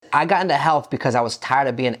I got into health because I was tired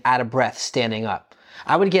of being out of breath standing up.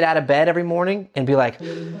 I would get out of bed every morning and be like,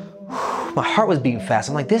 my heart was beating fast.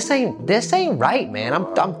 I'm like, this ain't right, man.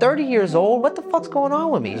 I'm 30 years old. What the fuck's going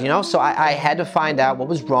on with me? You know? So I had to find out what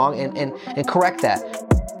was wrong and correct that.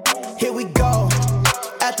 Here we go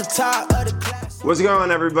at the top of the class. What's going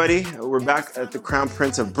on, everybody? We're back at the Crown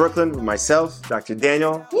Prince of Brooklyn with myself, Dr.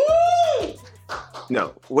 Daniel. Woo!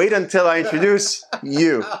 No, wait until I introduce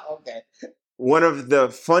you. Okay. One of the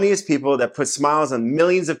funniest people that put smiles on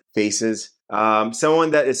millions of faces.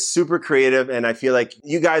 Someone that is super creative, and I feel like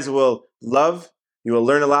you guys will love, you will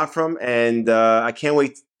learn a lot from, and I can't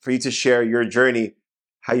wait for you to share your journey,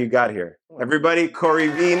 how you got here. Everybody, Corey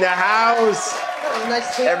V in the house.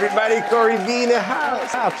 Nice Everybody, Corey V in the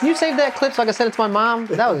house. Wow, can you save that clip so I can send it to my mom?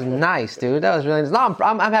 That was nice, dude. That was really nice. No,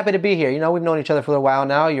 I'm happy to be here. You know, we've known each other for a while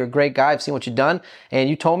now. You're a great guy. I've seen what you've done, and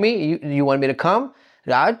you told me you wanted me to come.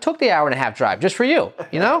 I took the hour-and-a-half drive just for you.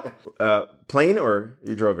 You know. Plane or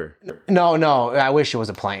you drove here? No. I wish it was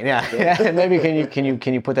a plane. Yeah. Maybe can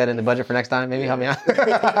you put that in the budget for next time? Maybe help me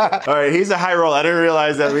out. All right, he's a high roll. I didn't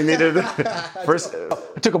realize that we needed first.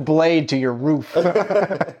 I took a blade to your roof.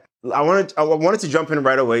 I wanted to jump in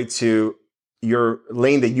right away to your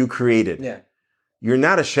lane that you created. Yeah. You're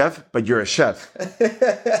not a chef, but you're a chef.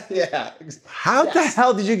 Yeah. How the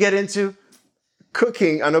hell did you get into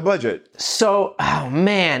cooking on a budget? So, oh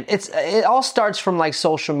man, it all starts from like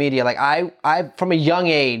social media. Like I from a young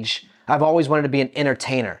age, I've always wanted to be an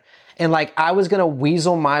entertainer. And like I was gonna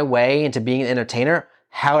weasel my way into being an entertainer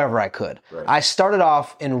however I could. Right. I started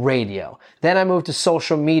off in radio. Then I moved to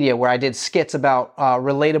social media where I did skits about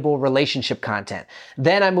relatable relationship content.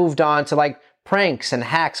 Then I moved on to like pranks and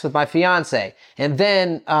hacks with my fiance. And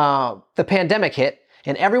then the pandemic hit.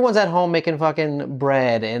 And everyone's at home making fucking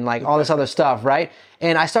bread and like all this other stuff, right?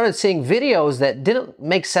 And I started seeing videos that didn't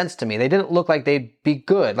make sense to me. They didn't look like they'd be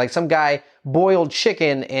good. Like some guy boiled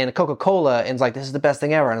chicken and Coca-Cola and was like, this is the best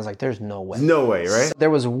thing ever. And I was like, there's no way. No way, right? So there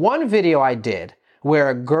was one video I did where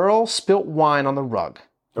a girl spilt wine on the rug,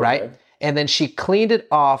 right? Okay. And then she cleaned it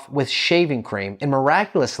off with shaving cream. And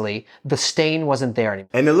miraculously, the stain wasn't there anymore.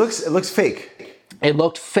 And it looks fake. It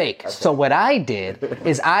looked fake. Okay. So what I did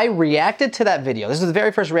is I reacted to that video. This is the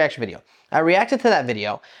very first reaction video. I reacted to that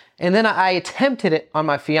video, and then I attempted it on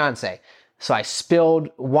my fiance. So I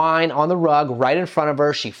spilled wine on the rug right in front of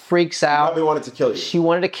her. She freaks out. She probably wanted to kill you. She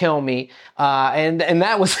wanted to kill me. And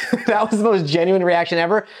that was that was the most genuine reaction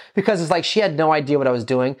ever, because it's like she had no idea what I was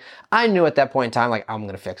doing. I knew at that point in time, like, I'm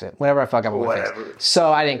going to fix it. Whatever I fuck up, I'm going to fix it.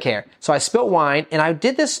 So I didn't care. So I spilled wine, and I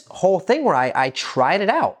did this whole thing where I tried it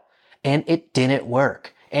out. And it didn't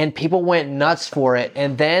work. And people went nuts for it.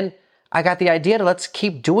 And then I got the idea to let's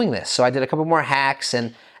keep doing this. So I did a couple more hacks.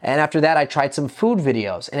 And after that, I tried some food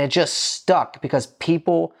videos. And it just stuck because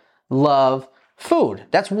people love food.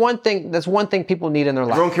 That's one thing people need in their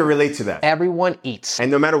life. Everyone can relate to that. Everyone eats. And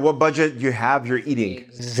no matter what budget you have, you're eating.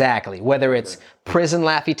 Exactly. Whether it's prison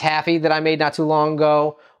Laffy Taffy that I made not too long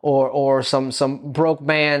ago, or some broke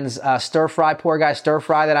man's stir fry, poor guy stir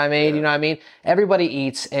fry that I made, you know what I mean? Everybody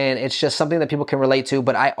eats, and it's just something that people can relate to,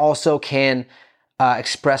 but I also can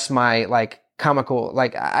express my like comical,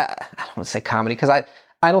 like I don't want to say comedy, because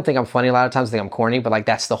I don't think I'm funny a lot of times. I think I'm corny, but like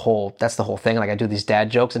that's the whole thing. Like I do these dad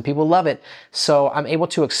jokes and people love it. So I'm able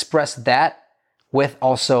to express that with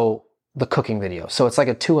also the cooking video. So it's like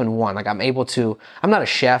a 2-in-1. Like I'm not a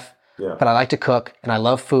chef, but I like to cook and I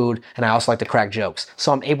love food and I also like to crack jokes.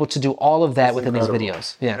 So I'm able to do all of that within these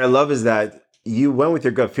videos. Yeah. What I love is that you went with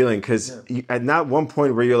your gut feeling, because at not one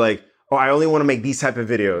point where you're like, oh, I only want to make these type of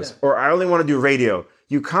videos, or I only want to do radio.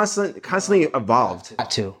 You constantly evolved.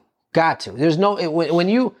 Got to.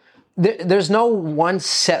 There's no one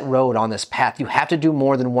set road on this path. You have to do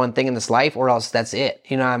more than one thing in this life, or else that's it.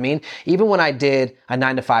 You know what I mean? Even when I did a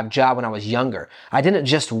 9-to-5 job when I was younger, I didn't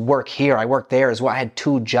just work here. I worked there as well. I had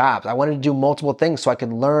 2 jobs. I wanted to do multiple things so I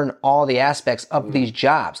could learn all the aspects of these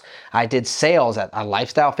jobs. I did sales at a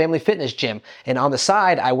lifestyle family fitness gym. And on the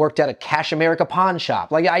side, I worked at a Cash America pawn shop.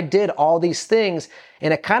 Like I did all these things,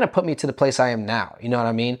 and it kind of put me to the place I am now. You know what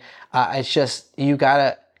I mean? It's just, you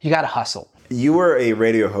gotta hustle. You were a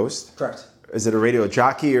radio host. Correct. Is it a radio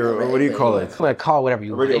jockey, or what do you call it? I'm going to call it whatever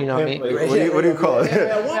you want. You know what I mean? What do you call it?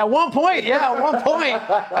 At one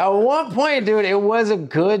point, dude, it was a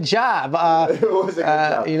good job. It was a good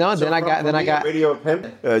job. You know, so then I got radio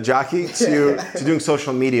pimp, jockey to doing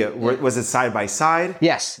social media. Was it side by side?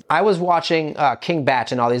 Yes, I was watching King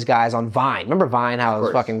Batch and all these guys on Vine. Remember Vine? How it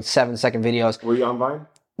was fucking 7-second videos. Were you on Vine?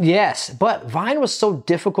 Yes, but Vine was so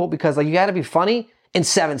difficult because like you got to be funny in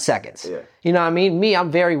 7 seconds. Yeah. You know what I mean? Me, I'm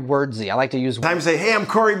very wordsy. I like to use Time to say, hey, I'm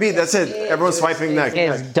Corey B. That's it. Everyone's swiping next.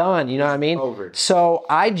 It's done, you know what I mean? Over. So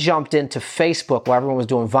I jumped into Facebook while everyone was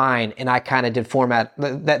doing Vine, and I kind of did their format.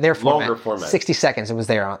 Longer format. 60 seconds it was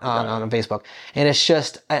there on Facebook. And it's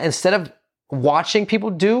just, instead of watching people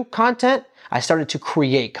do content, I started to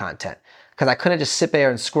create content. Because I couldn't just sit there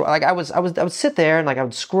and scroll. Like I would sit there and like I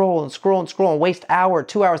would scroll and waste hour,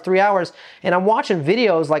 2 hours, 3 hours. And I'm watching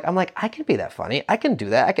videos like, I'm like, I can be that funny. I can do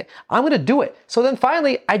that. I'm going to do it. So then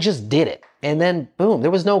finally I just did it. And then boom, there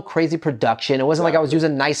was no crazy production. It wasn't like I was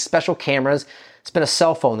using nice special cameras. It's been a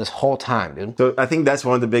cell phone this whole time, dude. So I think that's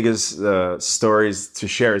one of the biggest stories to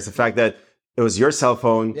share is the fact that it was your cell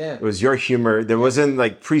phone. Yeah. It was your humor. There wasn't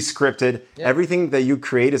like pre-scripted. Yeah. Everything that you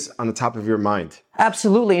create is on the top of your mind.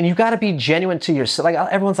 Absolutely. And you got to be genuine to yourself. Like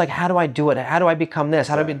everyone's like, how do I do it? How do I become this?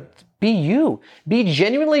 How do I be you? Be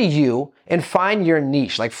genuinely you and find your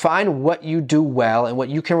niche. Like find what you do well and what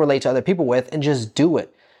you can relate to other people with and just do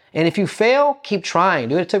it. And if you fail, keep trying,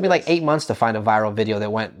 dude. It took me like 8 months to find a viral video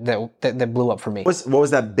that blew up for me. What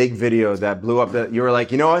was that big video that blew up that you were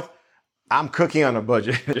like, you know what? I'm cooking on a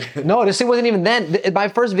budget. No, this thing wasn't even then. My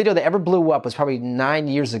first video that ever blew up was probably 9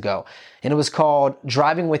 years ago. And it was called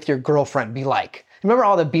Driving with Your Girlfriend Be Like. Remember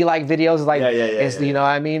all the Be Like videos? Like, you know what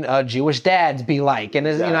I mean? Jewish dads be like. And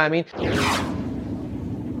you know what I mean?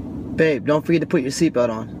 Babe, don't forget to put your seatbelt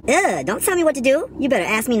on. Ugh, don't tell me what to do. You better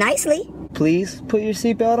ask me nicely. Please put your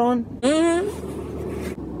seatbelt on.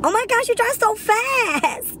 Mm-hmm. Oh my gosh, you drive so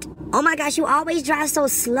fast. Oh my gosh, you always drive so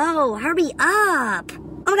slow. Hurry up.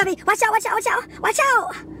 Oh my God, babe, watch out, watch out, watch out, watch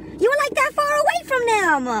out. You were like that far away from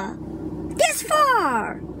them. This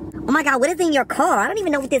far. Oh my God, what is in your car? I don't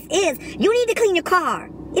even know what this is. You need to clean your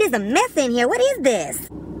car. It is a mess in here. What is this?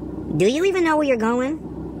 Do you even know where you're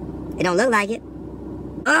going? It don't look like it.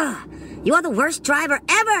 Ugh, you are the worst driver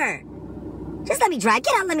ever. Just let me drive.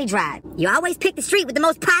 Get out, let me drive. You always pick the street with the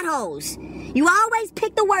most potholes. You always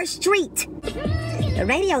pick the worst street. The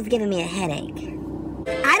radio's giving me a headache.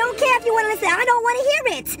 I don't care if you want to listen. I don't want to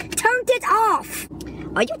hear it. Turned it off.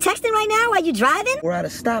 Are you texting right now? Are you driving? We're at a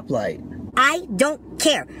stoplight. I don't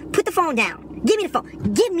care. Put the phone down. Give me the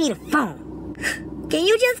phone. Give me the phone. Can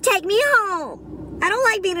you just take me home? I don't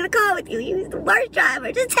like being in a car with you. You're the worst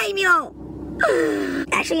driver. Just take me home.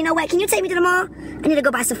 Actually, you know what? Can you take me to the mall? I need to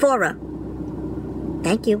go by Sephora.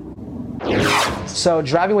 Thank you. So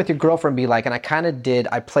Driving with Your Girlfriend Be Like, and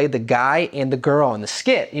I played the guy and the girl in the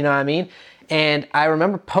skit, you know what I mean? And I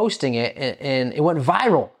remember posting it and it went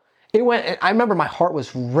viral. I remember my heart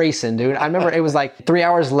was racing, dude. I remember it was like 3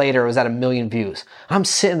 hours later, it was at 1 million views. I'm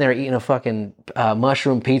sitting there eating a fucking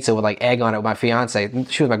mushroom pizza with like egg on it with my fiance.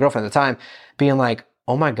 She was my girlfriend at the time, being like,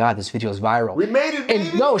 oh my God, this video is viral. We made it, baby.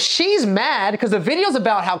 And no, she's mad because the video's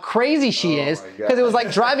about how crazy she is. Because it was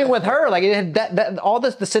like driving with her. Like it had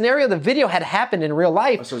the scenario of the video had happened in real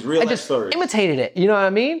life. So it's real life I just stories. imitated it. You know what I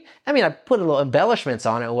mean? I put a little embellishments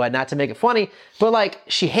on it and whatnot to make it funny. But like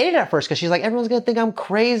she hated it at first because she's like, everyone's gonna think I'm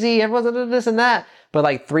crazy. Everyone's gonna do this and that. But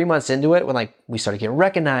like 3 months into it, when like we started getting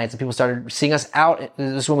recognized and people started seeing us out,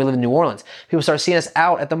 this is when we lived in New Orleans. People started seeing us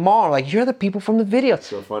out at the mall. Like, you're the people from the video.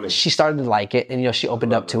 So funny. She started to like it, and you know, she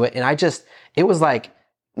opened up to it, and it was like,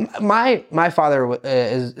 my father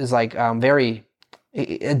is like very,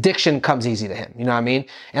 addiction comes easy to him. You know what I mean?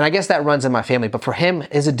 And I guess that runs in my family. But for him,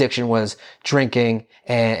 his addiction was drinking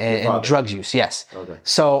and drug use. Yes. Okay.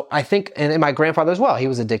 So I think, and my grandfather as well, he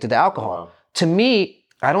was addicted to alcohol. Wow. To me,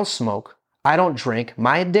 I don't smoke. I don't drink.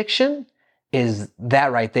 My addiction is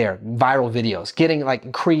that right there. Viral videos,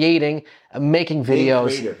 creating, making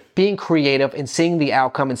videos, being creative and seeing the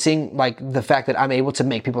outcome and seeing like the fact that I'm able to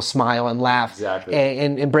make people smile and laugh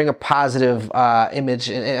and bring a positive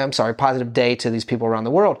positive day to these people around the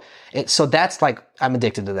world. So that's like, I'm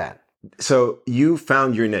addicted to that. So you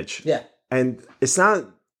found your niche. Yeah. And it's not,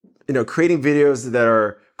 creating videos that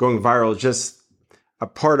are going viral, just a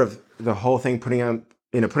part of the whole thing,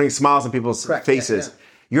 putting smiles on people's faces. Yeah.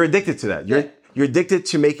 You're addicted to that. You're addicted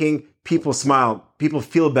to making people smile, people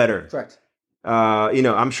feel better. Correct.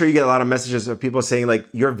 I'm sure you get a lot of messages of people saying like,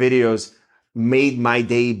 your videos made my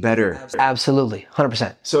day better. Absolutely.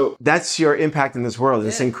 100%. So that's your impact in this world.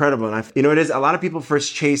 It's incredible. And it is, a lot of people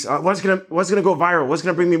first chase, what's gonna go viral? What's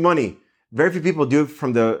gonna bring me money? Very few people do it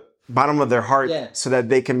from the bottom of their heart so that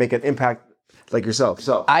they can make an impact like yourself.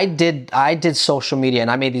 So I did social media and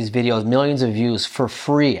I made these videos, millions of views for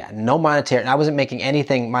free, no monetary. And I wasn't making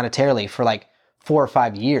anything monetarily for like 4 or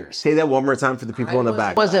 5 years. Say that one more time for the people in the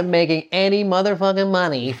back. I wasn't making any motherfucking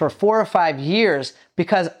money for 4 or 5 years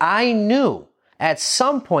because I knew at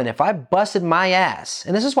some point if I busted my ass,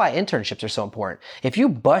 and this is why internships are so important. If you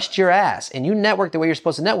bust your ass and you network the way you're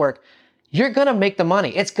supposed to network, you're gonna make the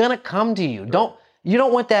money. It's gonna come to you. You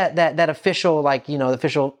don't want that official, like, the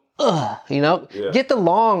official, get the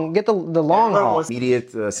long haul.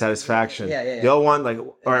 Immediate satisfaction. Yeah. They all want, like,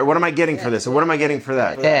 all right, what am I getting for this? Or what am I getting for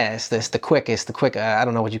that? Yeah, it's the quick, I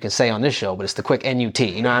don't know what you can say on this show, but it's the quick NUT,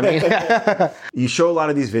 you know what I mean? You show a lot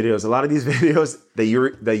of these videos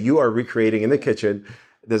that you are recreating in the kitchen.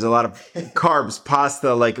 There's a lot of carbs,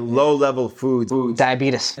 pasta, like low-level foods.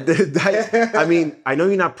 Diabetes. I mean, I know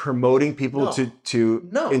you're not promoting people to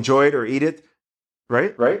enjoy it or eat it,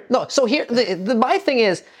 right? No, so here, my thing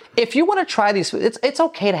is, if you want to try these foods, it's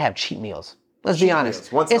okay to have cheat meals. Let's be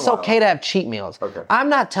honest. It's okay to have cheat meals. Okay. I'm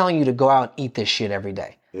not telling you to go out and eat this shit every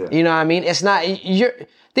day. Yeah. You know what I mean? It's not,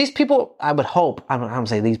 these people, I would hope, I don't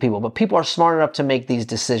say these people, but people are smart enough to make these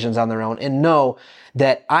decisions on their own and know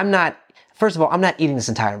that first of all, I'm not eating this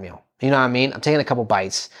entire meal. You know what I mean? I'm taking a couple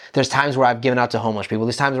bites. There's times where I've given out to homeless people.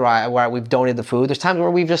 There's times where we've donated the food. There's times where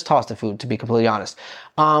we've just tossed the food, to be completely honest.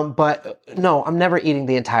 But no, I'm never eating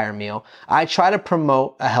the entire meal. I try to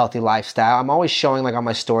promote a healthy lifestyle. I'm always showing, like, on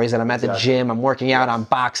my stories that I'm at the gym, I'm working out, I'm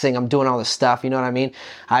boxing, I'm doing all this stuff. You know what I mean?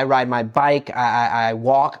 I ride my bike. I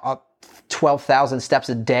walk up 12,000 steps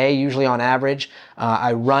a day, usually on average.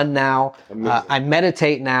 I run now. I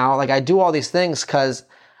meditate now. Like, I do all these things because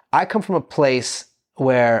I come from a place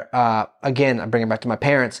where, again, I bring it back to my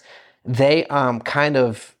parents, they kind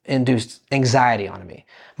of induced anxiety on me.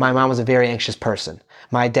 My mom was a very anxious person.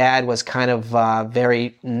 My dad was kind of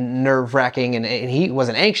very nerve-wracking, and he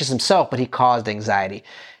wasn't anxious himself, but he caused anxiety.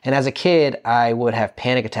 And as a kid, I would have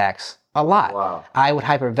panic attacks a lot. Wow. I would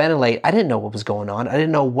hyperventilate. I didn't know what was going on. I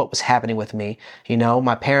didn't know what was happening with me.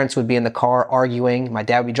 My parents would be in the car arguing. My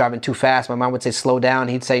dad would be driving too fast. My mom would say, slow down.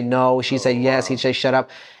 He'd say no. She'd say yes. He'd say shut up.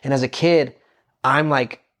 And as a kid, I'm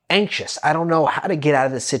like anxious. I don't know how to get out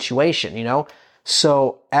of this situation,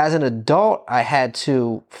 So as an adult, I had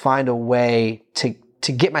to find a way to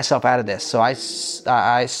get myself out of this. So I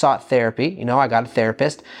sought therapy. I got a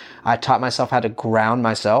therapist. I taught myself how to ground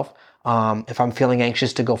myself. If I'm feeling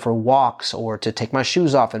anxious, to go for walks or to take my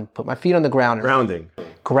shoes off and put my feet on the ground.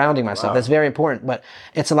 Grounding myself. Wow. That's very important. But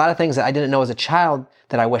it's a lot of things that I didn't know as a child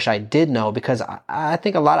that I wish I did know, because I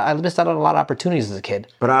think I missed out on a lot of opportunities as a kid.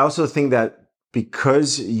 But I also think that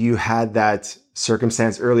because you had that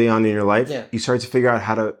circumstance early on in your life, you started to figure out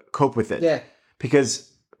how to cope with it. Yeah. Because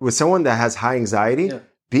with someone that has high anxiety,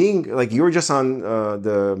 being like, you were just on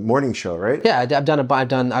the morning show, right? Yeah, I've done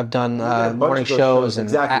morning shows and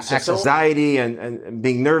exactly. So anxiety and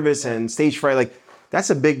being nervous and stage fright, like, that's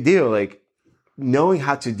a big deal. Like, knowing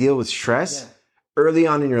how to deal with stress early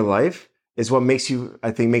on in your life is what makes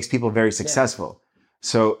people very successful.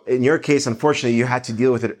 So in your case, unfortunately, you had to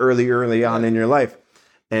deal with it early on in your life.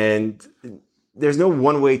 And there's no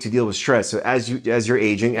one way to deal with stress. So as you're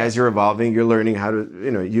aging, as you're evolving, you're learning how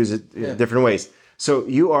to, use it in different ways. So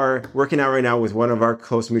you are working out right now with one of our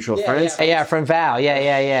close mutual friends. Yeah, from Val.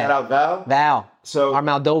 Yeah. Shout out Val. Val. So our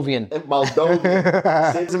Moldovan.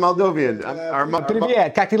 Saves a Moldovan.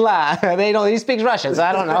 Привет, как дела? He speaks Russian, so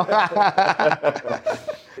I don't know.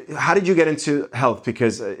 How did you get into health?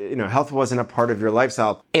 Because, health wasn't a part of your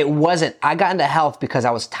lifestyle. It wasn't. I got into health because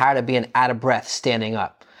I was tired of being out of breath standing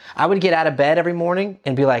up. I would get out of bed every morning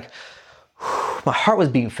and be like, my heart was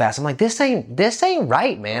beating fast. I'm like, this ain't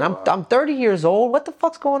right, man. I'm 30 years old. What the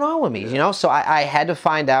fuck's going on with me? So I had to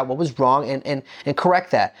find out what was wrong and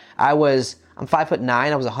correct that. I'm 5'9".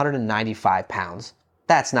 I was 195 pounds.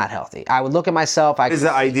 That's not healthy. I would look at myself. What is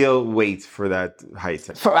the ideal weight for that height?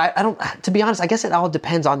 To be honest, I guess it all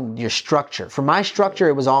depends on your structure. For my structure,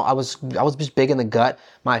 it was all, I was just big in the gut.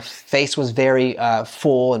 My face was very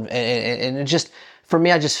full and it just, for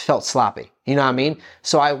me, I just felt sloppy. You know what I mean?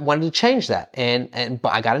 So I wanted to change that. And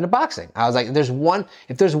I got into boxing. I was like, if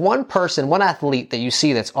there's one person, one athlete that you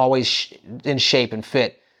see that's always in shape and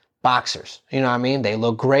fit, boxers. You know what I mean? They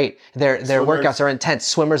look great. Their workouts are intense.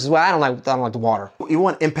 Swimmers as well. I don't like the water. You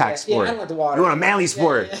want impact sport. I don't like the water. You want a manly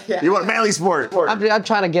sport. Yeah. You want a manly sport. I'm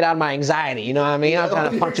trying to get out of my anxiety. You know what I mean? I'm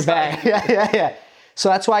trying to punch a bag. Yeah. So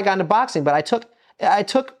that's why I got into boxing. But I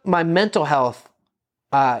took my mental health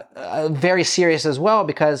very serious as well,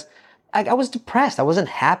 because I was depressed. I wasn't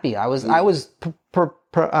happy. I was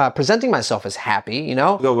presenting myself as happy, How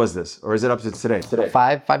long ago was this? Or is it up to today?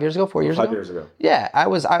 5 years ago, 4 years ago? 5 years ago. Yeah,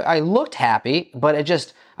 I looked happy, but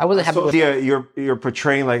I wasn't happy with it. You're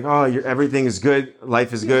portraying like, everything is good,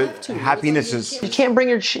 life is good, happiness is... You can't bring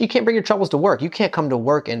your troubles to work. You can't come to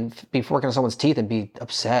work and be working on someone's teeth and be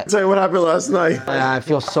upset. Tell you what happened last night. I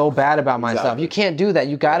feel so bad about myself. Exactly. You can't do that.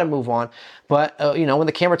 You got to move on. But, when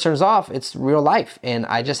the camera turns off, it's real life. And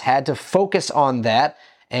I just had to focus on that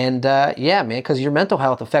And yeah, man, because your mental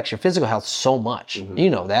health affects your physical health so much. You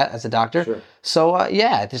know that as a doctor. Sure. So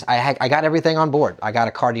yeah, I got everything on board. I got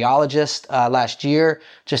a cardiologist last year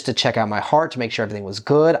just to check out my heart to make sure everything was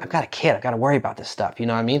good. I've got a kid. I've got to worry about this stuff. You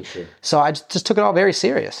know what I mean? Sure. So I just took it all very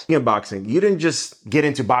serious. Speaking of boxing, you didn't just get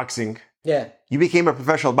into boxing. Yeah. You became a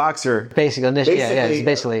professional boxer. Basically, it's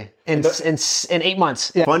basically in 8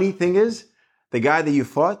 months. Yeah. Funny thing is, the guy that you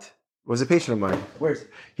fought was a patient of mine. Where's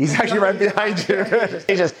He's actually right behind you.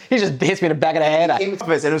 he just hits me in the back of the head. And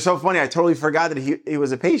it was so funny. I totally forgot that he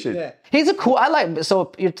was a patient. Yeah. He's a cool.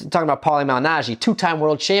 So you're talking about Paulie Malignaggi, 2-time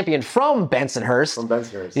world champion from Bensonhurst. From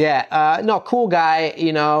Bensonhurst. Yeah. No, cool guy.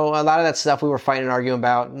 You know, a lot of that stuff we were fighting and arguing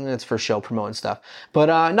about. It's for show promoting stuff.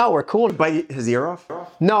 But no, we're cool. Bite his ear off?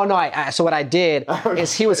 No. So what I did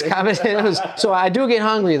is he was commenting. So I do get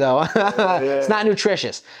hungry though. It's not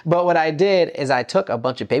nutritious. But what I did is I took a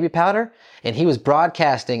bunch of baby powder and he was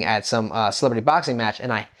broadcasting at some celebrity boxing match,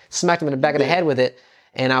 and I smacked him in the back of the head with it.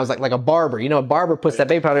 And I was like a barber. You know, a barber puts that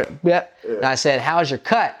baby powder. Yeah. And I said, "How's your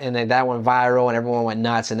cut?" And then that went viral, and everyone went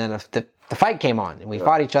nuts. And then the fight came on, and we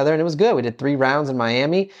fought each other, and it was good. We did 3 rounds in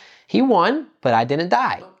Miami. He won, but I didn't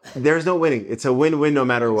die. There's no winning. It's a win-win no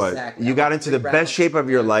matter what. Exactly. You got into the best shape of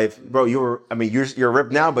your life. Bro, you're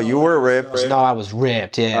ripped now, but you were ripped. No, I was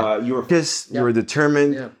ripped. Yeah. You were pissed. You were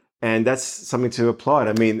determined. Yeah. And that's something to applaud.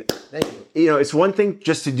 I mean, Thank you. you know, it's one thing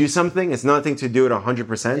just to do something. It's another thing to do it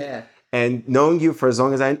 100%. Yeah. And knowing you for as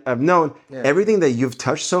long as I've known, everything that you've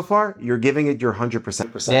touched so far, you're giving it your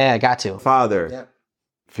 100%. Yeah, I got to. Father,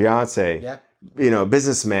 fiance, you know,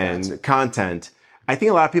 businessman, content. I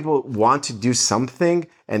think a lot of people want to do something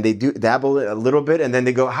and they do dabble a little bit and then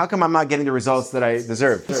they go, how come I'm not getting the results that I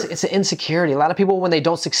deserve? It's an insecurity. A lot of people, when they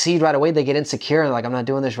don't succeed right away, they get insecure and like, I'm not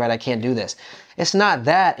doing this right. I can't do this. It's not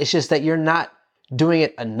that. It's just that you're not doing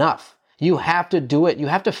it enough. You have to do it. You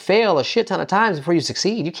have to fail a shit ton of times before you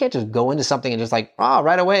succeed. You can't just go into something and just like,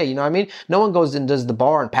 right away. You know what I mean? No one goes and does the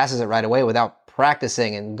bar and passes it right away without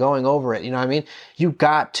practicing and going over it. You know what I mean? You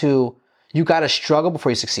got to struggle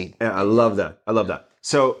before you succeed. Yeah, I love that.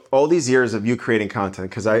 So all these years of you creating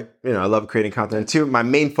content, because I love creating content. And two, my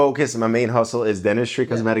main focus and my main hustle is dentistry,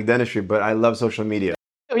 cosmetic dentistry, but I love social media.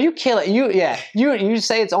 You kill it. You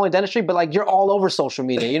say it's only dentistry, but like you're all over social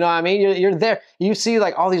media. You know what I mean? You're there. You see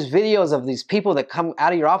like all these videos of these people that come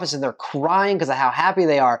out of your office and they're crying because of how happy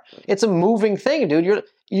they are. It's a moving thing, dude.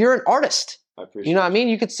 You're an artist. You know what I mean?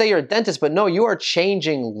 You could say you're a dentist, but no, you are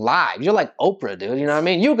changing lives. You're like Oprah, dude. You know what I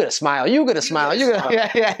mean? You gonna smile. You gonna smile. You gonna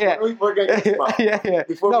yeah. We're gonna smile. Yeah.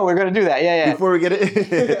 We're gonna do that. Yeah. Before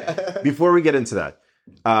we get into that,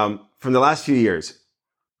 from the last few years,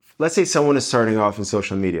 let's say someone is starting off in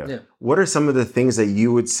social media. Yeah. What are some of the things that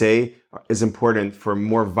you would say is important for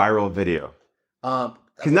more viral video? Because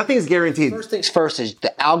nothing is guaranteed. First things first is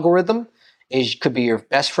the algorithm could be your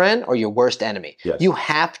best friend or your worst enemy. Yes. You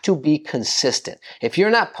have to be consistent. If you're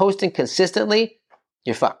not posting consistently,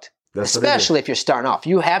 you're fucked. Especially if you're starting off.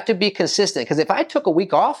 You have to be consistent because if I took a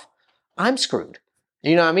week off, I'm screwed.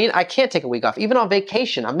 You know what I mean? I can't take a week off. Even on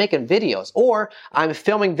vacation, I'm making videos or I'm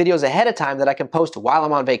filming videos ahead of time that I can post while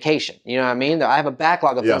I'm on vacation. You know what I mean? I have a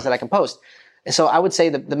backlog of things that I can post. And so I would say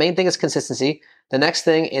the main thing is consistency. The next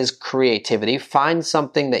thing is creativity. Find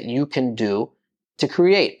something that you can do to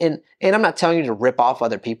create. And I'm not telling you to rip off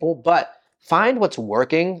other people, but find what's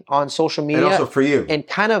working on social media. And also for you. And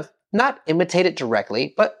kind of not imitate it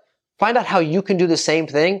directly, but find out how you can do the same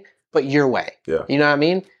thing, but your way. Yeah. You know what I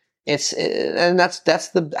mean? And that's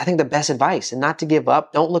I think the best advice, and not to give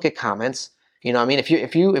up. Don't look at comments. You know what I mean?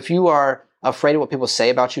 If you are afraid of what people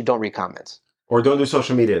say about you, don't read comments. Or don't do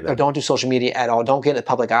social media then. Or don't do social media at all. Don't get in the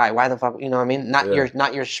public eye. Why the fuck? You know what I mean? Not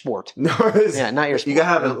your sport. No, not your sport. You gotta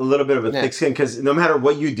have a little bit of a thick skin because no matter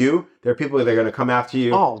what you do, there are people that are gonna come after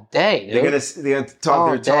you all day. Dude. They're gonna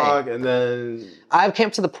talk their talk, and then I've come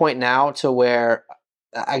to the point now to where,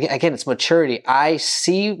 again, it's maturity. I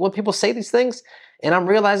see when people say these things, and I'm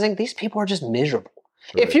realizing these people are just miserable.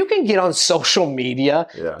 Right. If you can get on social media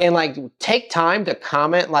and like take time to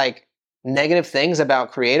comment like negative things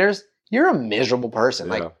about creators, you're a miserable person.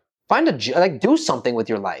 Yeah. Like find do something with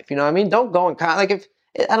your life. You know what I mean? Don't go and like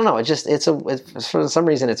I don't know. It's for some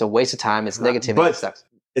reason it's a waste of time. It's negativity. But and stuff.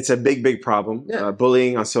 It's a big problem. Yeah.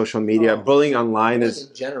 Bullying on social media, bullying online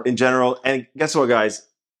is in general. And guess what, guys?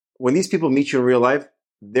 When these people meet you in real life,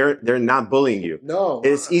 they're not bullying you. No.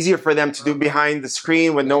 It's easier for them to do behind the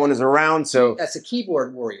screen when no one is around. So that's a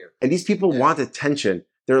keyboard warrior. And these people want attention.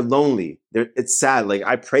 They're lonely. It's sad. Like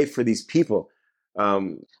I pray for these people.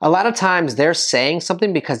 A lot of times they're saying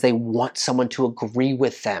something because they want someone to agree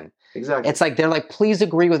with them. Exactly. It's like they're like, please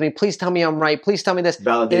agree with me. Please tell me I'm right. Please tell me this.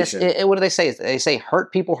 Validation. What do they say? They say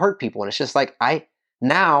hurt people. And it's just like, I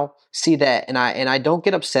now see that, and I don't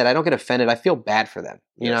get upset. I don't get offended. I feel bad for them.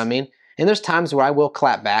 You know what I mean? And there's times where I will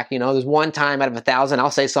clap back. You know, there's one time out of 1,000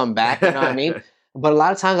 I'll say something back. You know what I mean? But a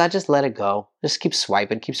lot of times I just let it go. Just keep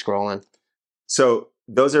swiping, keep scrolling. So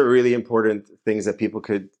those are really important things that people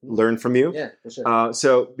could learn from you. Yeah, for sure.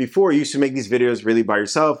 So before you used to make these videos really by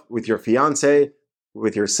yourself, with your fiance,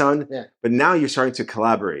 with your son. Yeah. But now you're starting to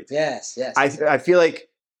collaborate. Yes. I feel like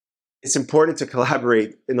it's important to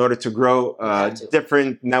collaborate in order to grow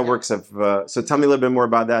different networks of. So tell me a little bit more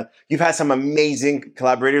about that. You've had some amazing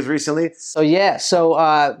collaborators recently.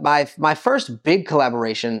 So my first big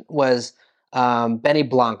collaboration was Benny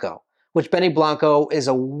Blanco, which Benny Blanco is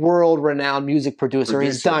a world-renowned music producer.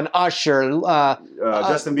 He's done Usher,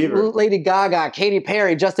 Justin Bieber, Lady Gaga, Katy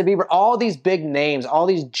Perry, Justin Bieber, all these big names, all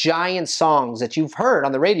these giant songs that you've heard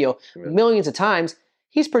on the radio millions of times.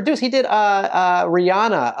 He's produced. He did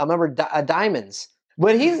Rihanna. I remember Diamonds.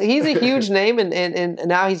 But he's a huge name, and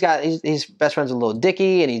now he's best friends with Lil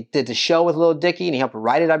Dicky, and he did the show with Lil Dicky, and he helped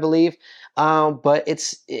write it, I believe. But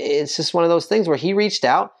it's just one of those things where he reached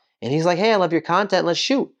out and he's like, "Hey, I love your content. Let's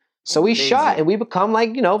shoot." So we shot, and we become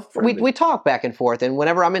like, you know, we talk back and forth. And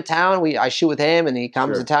whenever I'm in town, I shoot with him, and he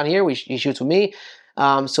comes to town here. He shoots with me.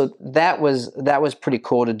 So that was pretty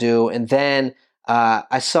cool to do. And then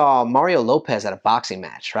I saw Mario Lopez at a boxing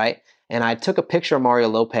match, right? And I took a picture of Mario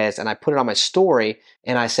Lopez and I put it on my story,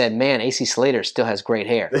 and I said, "Man, AC Slater still has great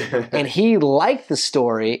hair." And he liked the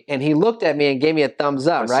story, and he looked at me and gave me a thumbs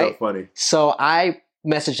up, That's right? so funny. So I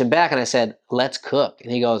messaged him back and I said, "Let's cook."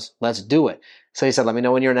 And he goes, "Let's do it." So he said, "Let me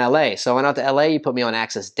know when you're in LA." So I went out to LA. He put me on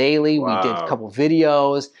Access Daily. Wow. We did a couple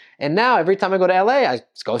videos. And now every time I go to LA, I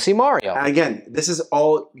just go see Mario. And again, this is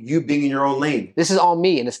all you being in your own lane. This is all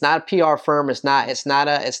me, and it's not a PR firm. It's not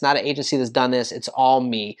an agency that's done this. It's all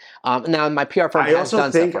me. Now my PR firm I has also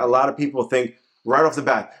done think stuff a lot of people think right off the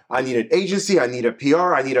bat, I need an agency, I need a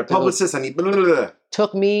PR, I need a publicist, I need blah, blah, blah.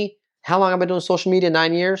 Took me, how long have I been doing social media?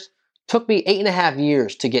 9 years? Took me 8.5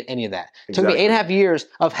 years to get any of that. Took me 8.5 years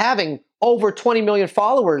of having over 20 million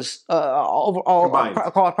followers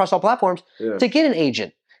across all platforms to get an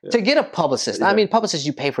agent, to get a publicist. I mean, publicists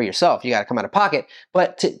you pay for yourself. You got to come out of pocket.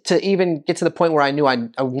 But to even get to the point where I knew I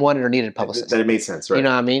wanted or needed a publicist. That it made sense, right? You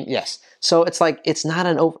know what I mean? Yes. So it's like, it's not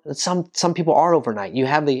some people are overnight. You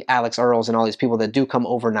have the Alex Earls and all these people that do come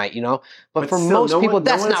overnight, you know? But for still, most people,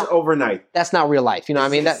 that's not overnight. That's not real life. You know what I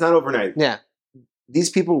mean? It's not overnight. Yeah. These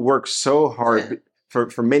people work so hard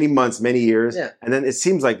for many months, many years, and then it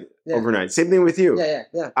seems like overnight. Same thing with you.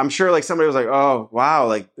 Yeah. I'm sure like somebody was like, "Oh, wow,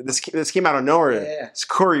 like this came out of nowhere. It's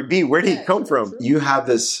Corey B. Where did he come from?" You have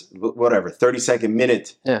this 30-second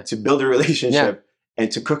minute to build a relationship and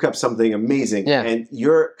to cook up something amazing. And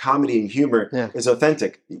your comedy and humor is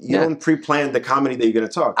authentic. You don't pre-plan the comedy that you're going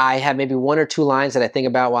to talk. I have maybe 1 or 2 lines that I think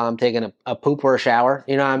about while I'm taking a poop or a shower.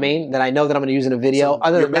 You know what I mean? That I know that I'm going to use in a video.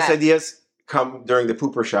 So your best ideas come during the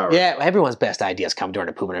poop or shower. Yeah, everyone's best ideas come during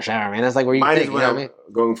the poop or the shower, man. That's like where you mine think, is when I'm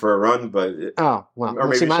going for a run, but oh well. Or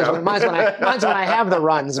maybe see, mine's when I have the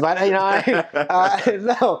runs, but you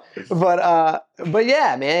know, but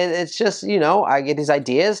yeah, man, it's just, you know, I get these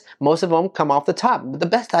ideas. Most of them come off the top. The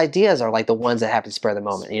best ideas are like the ones that happen to spur the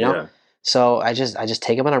moment, you know. Yeah. So I just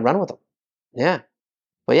take them and I run with them. Yeah.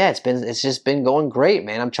 But yeah, it's just been going great,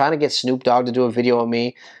 man. I'm trying to get Snoop Dogg to do a video of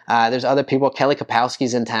me. There's other people. Kelly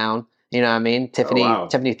Kapowski's in town. You know what I mean? Tiffany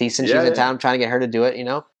Thiessen, she's in town. I'm trying to get her to do it, you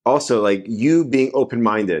know? Also, like you being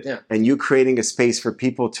open-minded and you creating a space for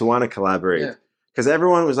people to want to collaborate. Because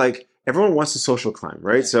everyone wants to social climb,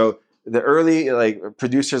 right? So the early like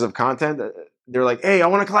producers of content, they're like, "Hey, I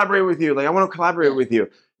want to collaborate with you. Like, I want to collaborate with you."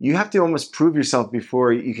 You have to almost prove yourself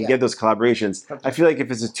before you can get those collaborations. I feel like if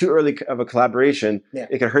it's too early of a collaboration,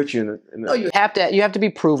 it can hurt you. No, you have to be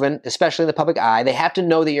proven, especially in the public eye. They have to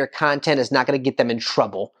know that your content is not going to get them in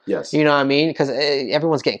trouble. Yes, you know what I mean? Because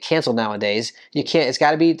everyone's getting canceled nowadays. You can't. It's got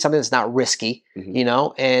to be something that's not risky, you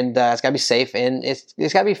know, and it's got to be safe, and it's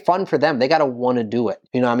got to be fun for them. They got to want to do it.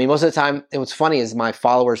 You know what I mean? Most of the time, what's funny is my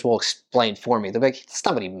followers will explain for me. They'll be like, "That's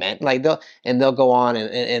not what he meant." Like they'll go on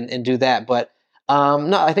and do that, but.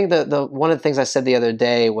 No, I think the one of the things I said the other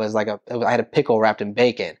day was like I had a pickle wrapped in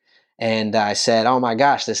bacon, and I said, "Oh my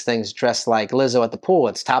gosh, this thing's dressed like Lizzo at the pool.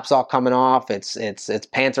 Its top's all coming off. Its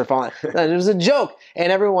pants are falling." It was a joke,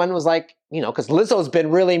 and everyone was like, you know, because Lizzo's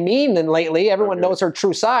been really mean lately. Everyone knows her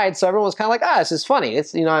true side, so everyone was kind of like, "This is funny."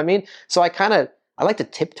 It's, you know what I mean. So I like to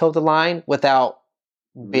tiptoe the line without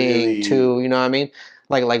being too, you know what I mean.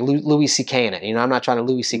 Like Louis C.K. in it, you know. I'm not trying to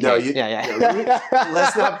Louis C.K. No,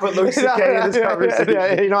 Let's not put Louis C.K. in this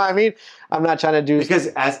conversation. You know what I mean? I'm not trying to do because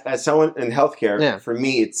as someone in healthcare, for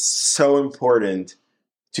me, it's so important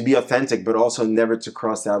to be authentic, but also never to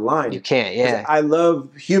cross that line. You can't, 'Cause yeah. I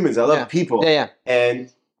love humans. I love Yeah. people. Yeah, yeah. And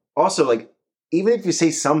also, like, even if you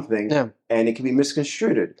say something Yeah. and it can be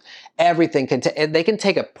misconstrued. Everything can they can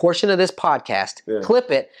take a portion of this podcast, Yeah. clip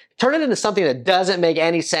it, turn it into something that doesn't make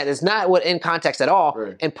any sense. It's not what in context at all,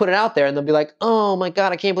 Right. and put it out there, and they'll be like, "Oh my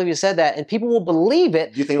god, I can't believe you said that," and people will believe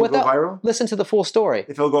it. Do you think it'll go without- viral? Listen to the full story.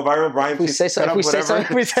 If it'll go viral, Brian, we please say so- cut if up we say so-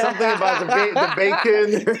 whatever. if we say- Something about the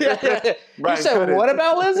bacon. Yeah, yeah, yeah. You Brian, said, cut it. "What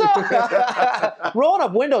about Lizzo?" Rolling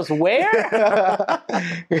up windows where?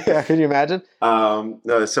 Yeah, can you imagine? No,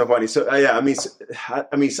 it's so funny. So yeah,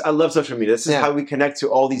 I love social media. This is Yeah. how we connect to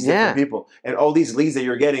all these different Yeah. people and all these leads that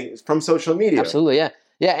you're getting from social media. Absolutely, yeah.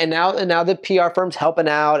 Yeah, and now the PR firm's helping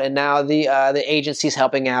out, and now the agency's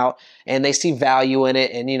helping out, and they see value in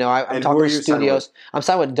it. And I'm And talking who are to you signing studios. I'm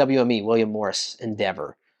signed with WME, William Morris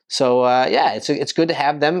Endeavor. So yeah, it's good to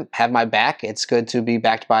have them have my back. It's good to be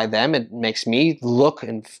backed by them. It makes me look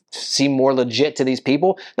and seem more legit to these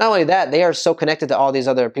people. Not only that, they are so connected to all these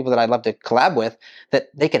other people that I'd love to collab with that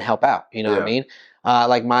they can help out. You know what I Yeah. mean?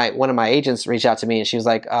 Like one of my agents reached out to me, and she was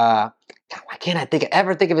like, "God, why can't I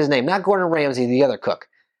ever think of his name? Not Gordon Ramsay, the other cook."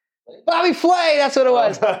 Bobby Flay, that's what it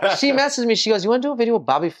was. She messaged me. She goes, "You want to do a video with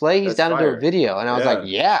Bobby Flay? He's That's down to do fire. a video." And I was Yeah. like,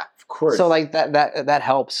 "Yeah." Of course. So like that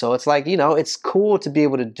helps. So it's like, it's cool to be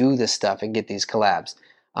able to do this stuff and get these collabs.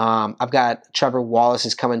 I've got Trevor Wallace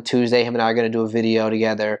is coming Tuesday. Him and I are going to do a video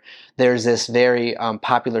together. There's this very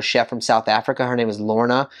popular chef from South Africa. Her name is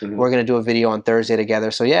Lorna. Mhm. We're going to do a video on Thursday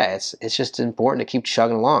together. So yeah, it's just important to keep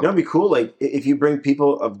chugging along. It'd be cool, like if you bring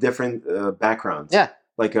people of different backgrounds. Yeah.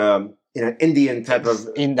 Like Indian type of.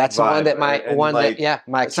 And that's the vibe, one that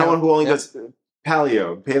my someone who only yeah. does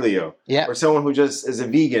paleo, Yeah. or someone who just is a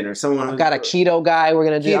vegan, or someone. I've got a keto guy we're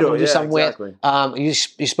gonna do. I'm gonna do something exactly. with.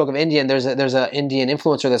 You spoke of Indian. There's a Indian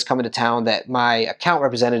influencer that's coming to town that my account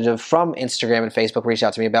representative from Instagram and Facebook reached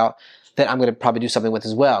out to me about. That I'm gonna probably do something with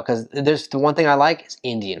as well, because there's the one thing I like is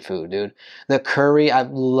Indian food, dude. The curry, I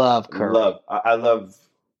love curry. I love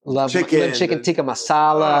Love chicken, chicken tikka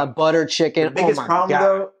masala, butter chicken. The biggest oh my problem God.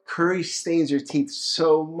 though, curry stains your teeth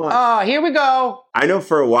so much. Oh, here we go. I know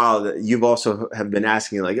for a while that you've also have been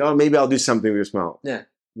asking, like, oh, maybe I'll do something with your smile. Yeah.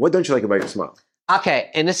 What don't you like about your smile? Okay,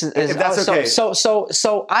 and this is If that's okay.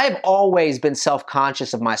 So I've always been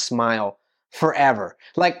self-conscious of my smile forever.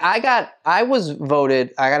 Like I was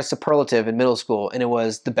voted. I got a superlative in middle school, and it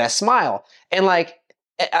was the best smile. And like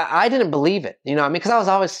I didn't believe it. You know what I mean? Because I was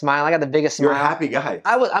always smiling. I got the biggest smile. You're a happy guy.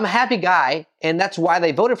 I'm a happy guy, and that's why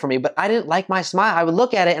they voted for me. But I didn't like my smile. I would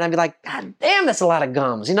look at it and I'd be like, God damn, that's a lot of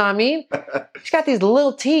gums. You know what I mean? He's got these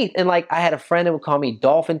little teeth, and like I had a friend that would call me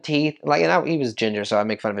dolphin teeth. Like, and he was ginger, so I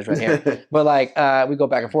make fun of his red hair. But like, we go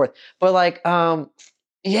back and forth. But like,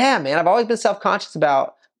 yeah, man, I've always been self-conscious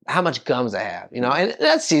about how much gums I have. You know, and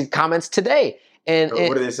I see comments today, and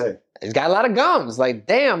What do they say? he's got a lot of gums. Like,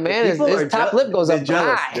 damn, man, his People are top lip goes they're up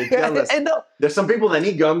jealous. high. They're jealous. And no, There's some people that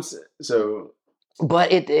need gums, so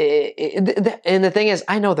but and the thing is,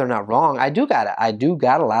 I know they're not wrong. I do got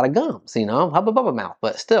a lot of gums, hubba bubba mouth,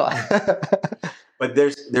 but still. but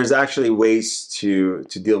there's actually ways to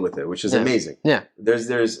deal with it, which is amazing. Yeah. There's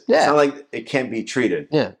it's Yeah. not like it can't be treated.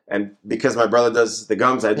 Yeah. And because my brother does the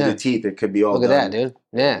gums, I do Yeah. the teeth, it could be all Look at done that, dude.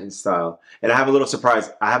 Yeah. in style. And I have a little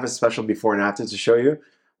surprise. I have a special before and after to show you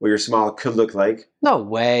what your smile could look like. No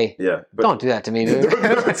way. Yeah. But Don't do that to me, dude. Don't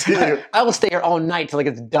do it to you. I will stay here all night till it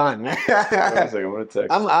gets done. Wait a second, I'm gonna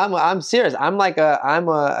text. I'm serious.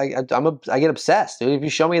 I get obsessed, dude. If you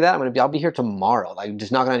show me that, I'll be here tomorrow. Like,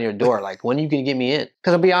 just knocking on your door. Like, when are you gonna get me in?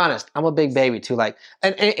 Because I'll be honest, I'm a big baby too. Like,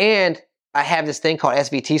 and I have this thing called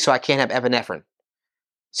SVT, so I can't have epinephrine.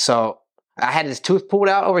 So I had this tooth pulled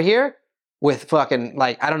out over here with fucking,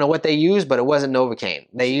 like, I don't know what they used, but it wasn't Novocaine.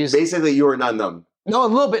 They used Basically, you were not numb. no, a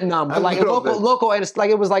little bit numb, but A like little local, bit. local. And it's like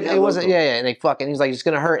it was like Yeah, it wasn't. local. Yeah. And he was like, it's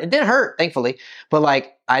gonna hurt. It didn't hurt, thankfully. But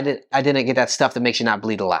like, I didn't get that stuff that makes you not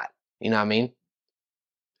bleed a lot. You know what I mean?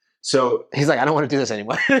 So He's like, I don't want to do this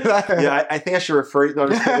anymore. yeah, I think I should refer you. No, I'm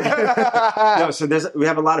just kidding. No, so we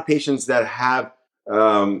have a lot of patients that have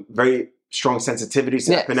very strong sensitivities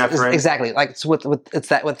to Yeah, epinephrine. exactly. Like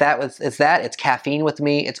it's caffeine with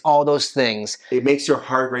me. It's all those things. It makes your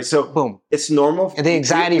heart rate. So Boom. it's normal. And the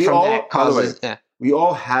anxiety We from all, that by the way, causes. Yeah. we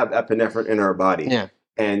all have epinephrine in our body. Yeah.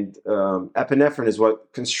 And epinephrine is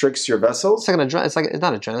what constricts your vessels. It's like an adrenaline. It's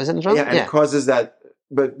not adrenaline. Is it adrenaline? Yeah, and it causes that.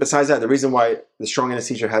 But besides that, the reason why the strong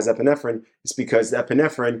anesthesia has epinephrine is because the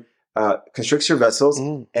epinephrine constricts your vessels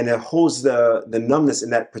Mm. and it holds the numbness in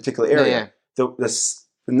that particular area.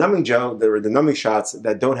 The numbing gel, the numbing shots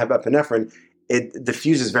that don't have epinephrine, it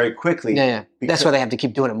diffuses very quickly. Yeah. That's Because why they have to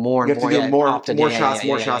keep doing it more you and have more. to do more often. shots,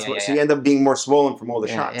 Yeah. So you end up being more swollen from all the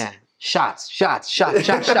Yeah, shots. yeah. shots.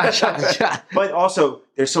 But also,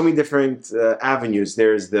 there's so many different avenues.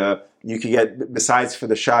 You could get, besides for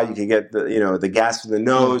the shot, you could get the gas for the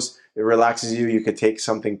nose. It relaxes you. You could take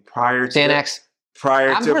something prior to Xanax.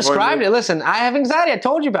 I'm prescribed it. Listen, I have anxiety. I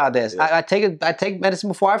told you about this. Yeah. I take medicine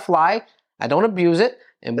before I fly. I don't abuse it,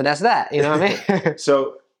 but that's that. You know what I mean?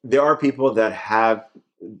 So there are people that have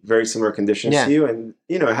very similar conditions to you, and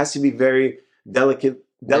it has to be very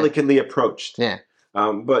delicately approached. Yeah.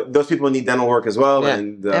 But those people need dental work as well. Yeah.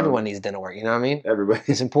 And everyone needs dental work. You know what I mean? Everybody.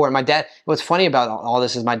 It's important. My dad. What's funny about all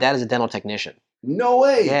this is my dad is a dental technician. No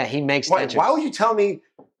way. Yeah, he makes dentures. Why would you tell me,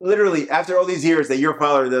 literally, after all these years, that your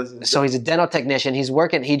father does? So he's a dental technician. He's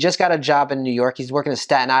working. He just got a job in New York. He's working in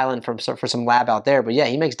Staten Island for some lab out there. But yeah,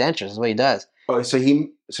 he makes dentures. That's what he does. Oh, so he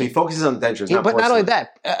focuses on dentures, not but porcelain. not only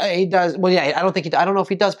that, he does. Well, yeah, I don't know if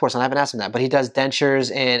he does porcelain. I haven't asked him that, but he does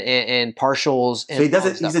dentures and partials. And so he does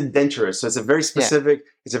it. He's a denturist. So it's a very specific.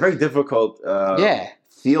 It's a very difficult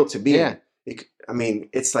field to be in. I mean,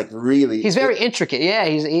 it's like really. He's very intricate. Yeah,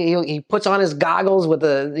 he puts on his goggles with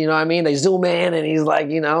the, you know what I mean? They zoom in and he's like,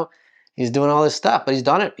 he's doing all this stuff. But he's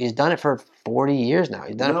done it. He's done it for 40 years now.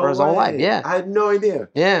 He's done it for his whole life. Yeah. I had no idea.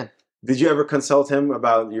 Yeah. Did you ever consult him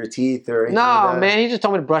about your teeth or anything? No, like that? Man. He just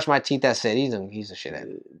told me to brush my teeth. That's it. He's a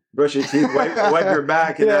shithead. Brush your teeth, wipe your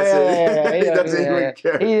back, and that's it. He doesn't even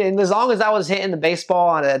care. And as long as I was hitting the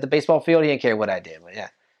baseball at the baseball field, he didn't care what I did. But yeah.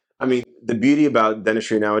 I mean, the beauty about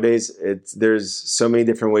dentistry nowadays, there's so many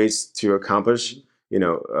different ways to accomplish,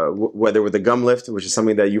 whether with a gum lift, which is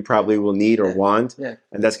something that you probably will need or want, and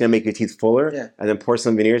that's going to make your teeth fuller, and then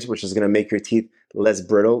porcelain veneers, which is going to make your teeth less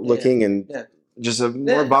brittle looking and just a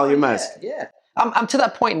more voluminous. Yeah. I'm to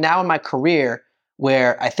that point now in my career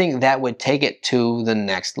where I think that would take it to the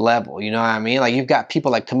next level. You know what I mean? Like you've got people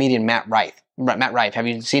like comedian Matt Rife. Have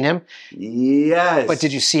you seen him? Yes. But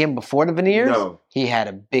did you see him before the veneers? No. He had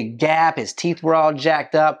a big gap. His teeth were all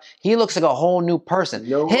jacked up. He looks like a whole new person.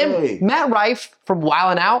 No way. Matt Rife from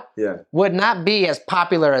Wildin' Out would not be as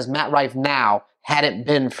popular as Matt Rife now had it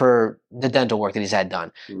been for the dental work that he's had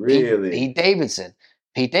done. Really?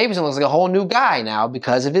 Pete Davidson looks like a whole new guy now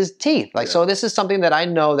because of his teeth. So this is something that I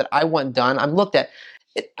know that I want done. I'm looked at.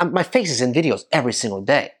 My face is in videos every single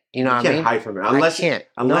day. You know what I mean? You can't hide from it.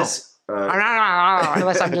 Unless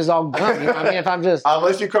I'm just all good. You know what I mean? If I'm just...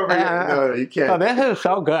 Unless you cover it. No, you can't. Oh, this is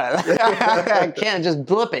so good. I can't just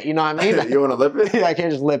blip it. You know what I mean? You want to lip it? I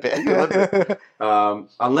can't just lip it.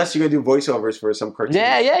 Unless you're going to do voiceovers for some cartoons.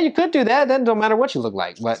 Yeah, you could do that. Then don't matter what you look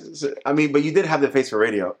like. But but you did have the face for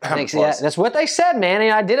radio. Thanks, yeah, that's what they said, man.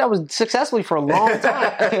 And I did. I was successfully for a long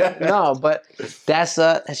time. No, but that's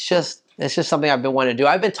it's just something I've been wanting to do.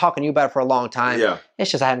 I've been talking to you about it for a long time. Yeah.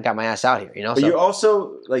 It's just I haven't got my ass out here, But you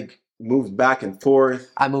also moved back and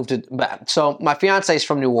forth. I moved so my fiance is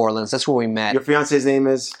from New Orleans. That's where we met. Your fiance's name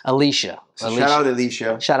is? Alicia. So shout out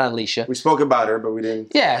Alicia. Shout out Alicia. We spoke about her, but we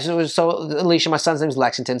didn't. Yeah, so Alicia, my son's name is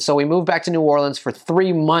Lexington. So we moved back to New Orleans for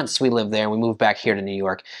 3 months. We lived there, and we moved back here to New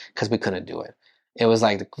York because we couldn't do it. It was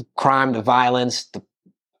like the crime, the violence, the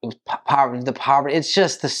poverty. It's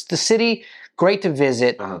just the city. Great to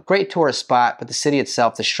visit, great tourist spot, but the city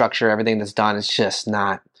itself, the structure, everything that's done, is just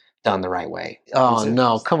not done the right way. Oh,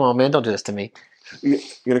 no. Come on, man. Don't do this to me. You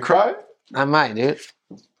going to cry? I might, dude.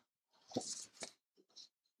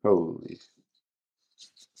 Holy.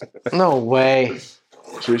 No way.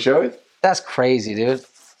 Should we show it? That's crazy, dude.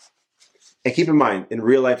 And keep in mind, in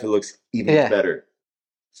real life, it looks even better.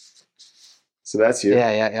 So that's you.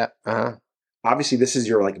 Yeah. Uh-huh. Obviously, this is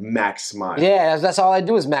your max smile. Yeah, that's all I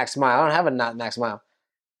do is max smile. I don't have a not max smile.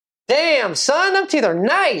 Damn, son, them teeth are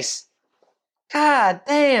nice. God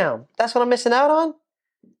damn. That's what I'm missing out on?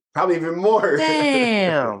 Probably even more.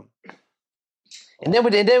 Damn. and then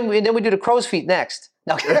we do the crow's feet next.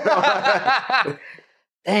 No.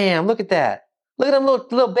 Damn, look at that. Look at them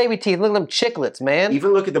little baby teeth. Look at them chiclets, man.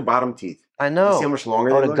 Even look at the bottom teeth. I know. You see how much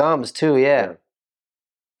longer they look? Gums too, yeah.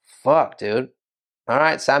 Fuck, dude. All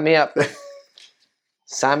right, sign me up.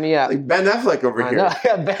 Sign me up. Like Ben Affleck over here. I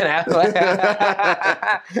know, Ben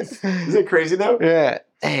Affleck. Is it crazy though? Yeah.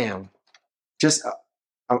 Damn. Just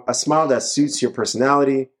a smile that suits your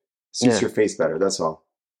personality, suits your face better. That's all.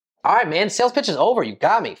 All right, man. Sales pitch is over. You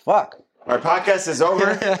got me. Fuck. Our podcast is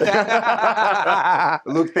over.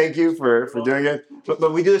 Luke, thank you for doing it.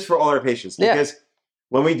 But we do this for all our patients because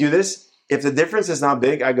when we do this, if the difference is not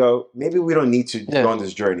big, I go, maybe we don't need to go on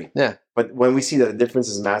this journey. Yeah. But when we see that the difference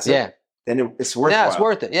is massive, then it's worthwhile. Yeah, it's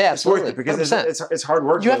worth it. Yeah, absolutely. It's worth it because it's hard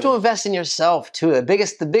work. You have to invest in yourself too. The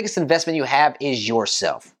biggest investment you have is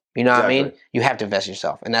yourself. You know what I mean? Exactly. You have to invest in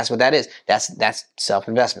yourself. And that's what that is. That's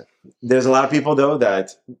self-investment. There's a lot of people though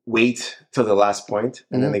that wait till the last point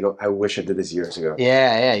and then they go, I wish I did this years ago.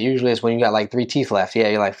 Yeah. Usually it's when you got like 3 teeth left. Yeah,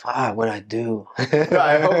 you're like, fuck, what'd I do?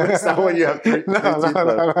 I hope it's not when you have three teeth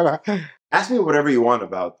left. No. Ask me whatever you want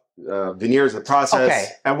about veneers, the process, Okay.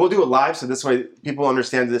 and we'll do it live so this way people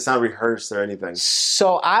understand that it's not rehearsed or anything.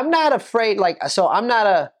 So I'm not afraid, I'm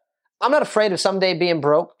not afraid of someday being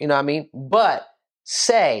broke, you know what I mean? But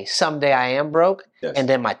say someday I am broke Yes. and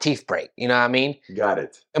then my teeth break, you know what I mean? Got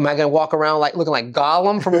it. Am I going to walk around like looking like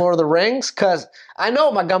Gollum from Lord of the Rings? Because I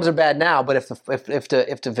know my gums are bad now, but if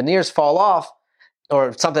the veneers fall off or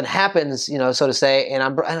if something happens, you know, so to say,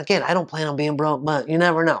 and again, I don't plan on being broke, but you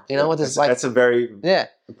never know. You know what this is like? That's a very Yeah.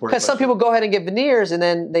 important Because some question. people go ahead and get veneers and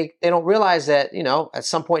then they don't realize that, you know, at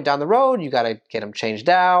some point down the road, you got to get them changed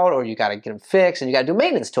out or you got to get them fixed and you got to do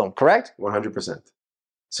maintenance to them, correct? 100%.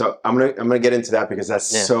 So I'm gonna get into that because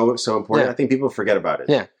that's Yeah. so important. Yeah. I think people forget about it.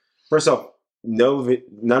 Yeah. First off,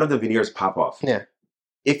 none of the veneers pop off. Yeah.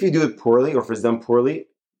 If you do it poorly or if it's done poorly,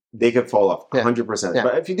 they could fall off Yeah. 100%. Yeah.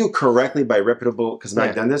 But if you do correctly by reputable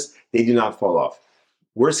cosmetic dentists, they do not fall off.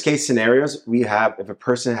 Worst case scenarios, we have if a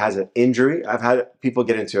person has an injury. I've had people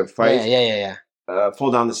get into a fight, Yeah. fall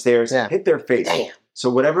down the stairs, Yeah. hit their face. Damn. So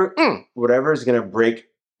whatever Mm. is going to break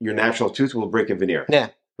your natural tooth will break a veneer. Yeah.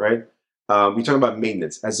 Right? We talk about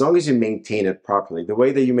maintenance. As long as you maintain it properly, the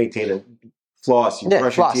way that you maintain it, floss, you Yeah,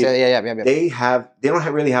 brush floss. your teeth, Yeah. they don't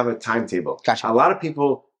really have a timetable. Gotcha. A lot of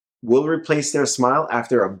people will replace their smile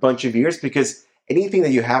after a bunch of years because anything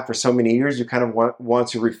that you have for so many years, you kind of want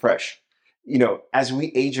to refresh. You know, as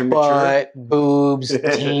we age and mature, Butt, boobs,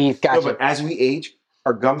 teeth, gotcha. no, but as we age,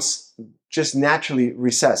 our gums just naturally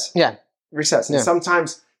recess. Yeah. Recess. And Yeah.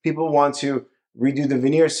 sometimes people want to redo the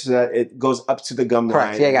veneers so that it goes up to the gum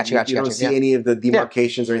Correct. line. Yeah, gotcha, You don't see yeah. any of the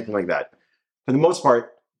demarcations or anything like that. For the most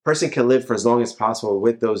part, a person can live for as long as possible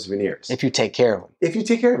with those veneers. If you take care of them. If you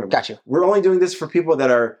take care of them. Gotcha. We're only doing this for people that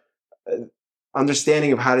are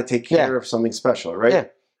understanding of how to take care Yeah. of something special, right? Yeah.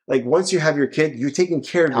 Like once you have your kid, you're taking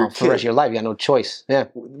care of your For the rest of kid. your life, you got no choice. Yeah.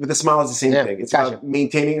 With a smile, it's the same Yeah, thing. It's gotcha. about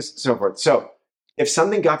maintaining so forth. So if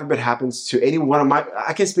something, God forbid, happens to any one of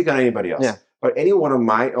I can't speak on anybody else, Yeah. but any one of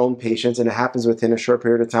my own patients, and it happens within a short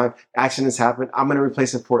period of time, accidents happen, I'm going to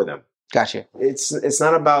replace it for them. Gotcha. It's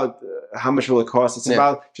not about how much will it cost. It's Yeah.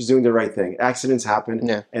 about just doing the right thing. Accidents happen,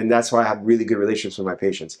 Yeah. and that's why I have really good relationships with my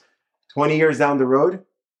patients. 20 years down the road,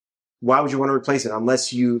 why would you want to replace it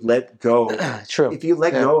unless you let go? True. If you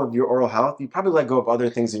let Yeah. go of your oral health, you probably let go of other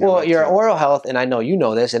things in your Well, life. your too. oral health, and I know you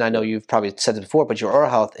know this, and I know you've probably said this before, but your oral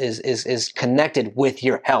health is connected with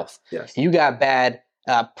your health. Yes. You got bad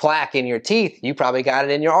plaque in your teeth, you probably got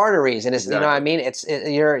it in your arteries, and it's you know what I Exactly.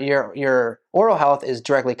 mean. Your oral health is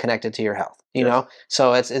directly connected to your health. You Yes. know,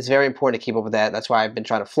 so it's very important to keep up with that. That's why I've been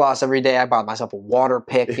trying to floss every day. I bought myself a water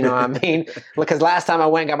pick. You know what I mean? Because last time I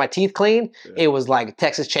went and got my teeth cleaned, it was like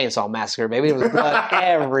Texas Chainsaw Massacre, baby. It was blood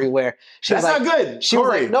everywhere. She That's was like, not good. She was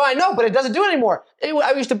Corey. like, "No, I know, but it doesn't do it anymore.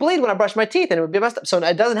 I used to bleed when I brushed my teeth, and it would be messed up. So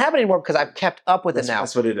it doesn't happen anymore because I've kept up with it now.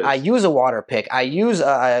 That's what it is. I use a water pick. I use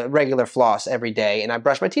a regular floss every day, and I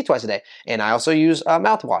brush my teeth twice a day. And I also use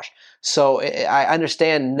mouthwash. So I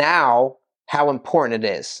understand now how important it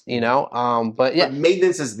is. You know, but yeah. But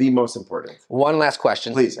maintenance is the most important. One last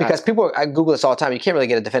question, Please, because ask. people I Google this all the time. You can't really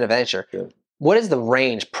get a definitive answer. Yeah. What is the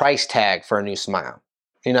range price tag for a new smile?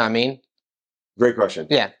 You know what I mean? Great question.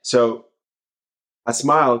 Yeah. So a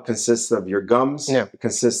smile consists of your gums, Yeah. it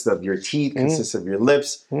consists of your teeth, Mhm. consists of your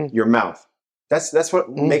lips, Mhm. your mouth. That's what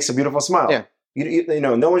Mhm. makes a beautiful smile. Yeah. You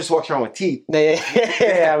know, no one just walks around with teeth. Yeah,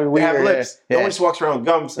 I mean, They have weird, lips. yeah. No one just walks around with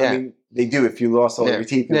gums. Yeah. I mean, they do if you lost all Yeah. of your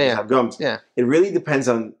teeth, you Yeah, just yeah. have gums. Yeah. It really depends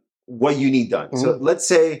on what you need done. So Mm-hmm. let's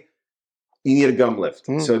say you need a gum lift.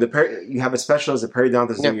 Mhm. So you have a specialist, a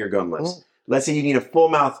periodontist Yeah. doing your gum lifts. Mhm. Let's say you need a full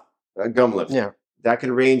mouth gum lift. Yeah. That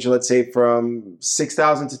could range, let's say, from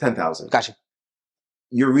 6,000 to 10,000. Gotcha.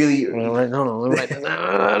 You're really. No, write it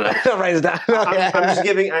down. I'm just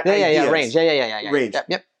giving Yeah, ideas. range. Yeah. Range.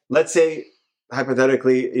 Yep. Let's say,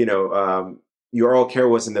 hypothetically, your oral care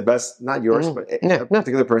wasn't the best, not yours, Mhm. but Yeah, a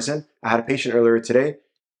particular person. I had a patient earlier today.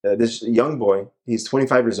 This young boy, he's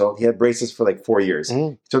 25 years old. He had braces for like 4 years.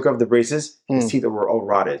 Mhm. He took off the braces. His Mm. teeth were all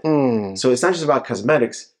rotted. Mm. So it's not just about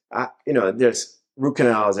cosmetics. There's root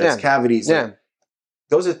canals, there's Yeah. cavities. Yeah.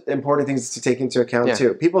 Those are important things to take into account Yeah.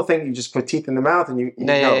 too. People think you just put teeth in the mouth and you Yeah,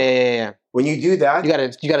 know. yeah. When you do that,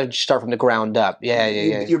 You gotta start from the ground up. Yeah.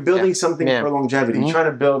 you're building something Yeah. for longevity. Mhm. You're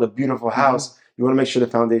trying to build a beautiful house. You want to make sure the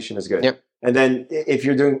foundation is good. Yep. And then if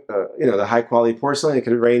you're doing, the high quality porcelain, it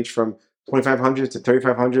could range from 2,500 to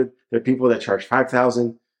 3,500. There are people that charge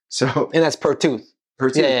 5,000. So And that's per tooth. per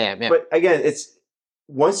tooth. Yeah. But again, it's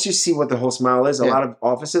once you see what the whole smile is, a Yeah. lot of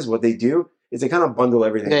offices, what they do is they kind of bundle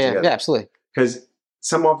everything together. Yeah, absolutely. Because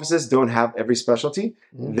some offices don't have every specialty.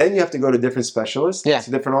 Then you have to go to different specialists, Yeah.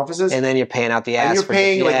 to different offices. And then you're paying out the ass. And you're for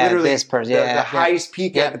paying like literally this person. the highest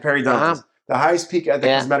peak at the periodontist, the highest peak at the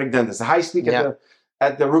cosmetic dentist, the highest peak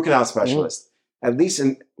at the root canal specialist. At least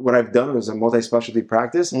in what I've done was a multi-specialty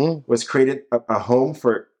practice, was created a home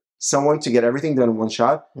for someone to get everything done in one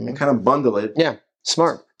shot and kind of bundle it. Yeah,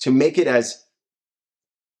 smart. To make it as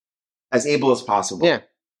able as possible. Yeah.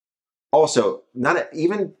 Also,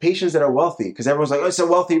 even patients that are wealthy, because everyone's like, oh, it's a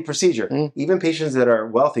wealthy procedure. Even patients that are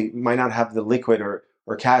wealthy might not have the liquid or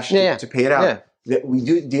cash to pay it out. Yeah. That we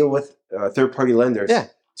do deal with third-party lenders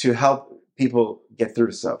to help people get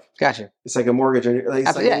through stuff. Gotcha. It's like a mortgage. It's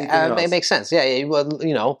like anything else. It makes sense. Yeah, well,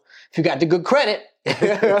 you know, if you got the good credit,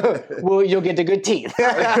 well, you'll get the good teeth.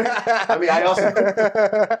 I mean, I also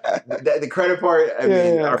the credit part. I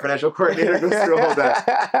mean, our financial coordinator goes through all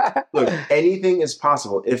that. Look, anything is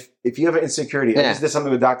possible. If you have an insecurity, I just did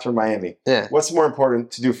something with Dr. Miami. Yeah. What's more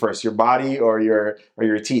important to do first, your body or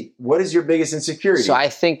your teeth? What is your biggest insecurity? So I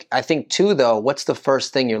think too, though, what's the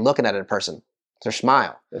first thing you're looking at in a person? Their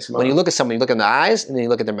smile. When you look at someone, you look in the eyes and then you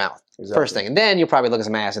look at their mouth. Exactly. First thing, and then you'll probably look at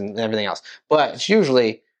some ass and everything else. But it's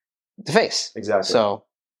usually the face. Exactly. So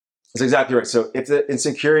that's exactly right. So if the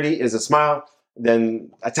insecurity is a smile, then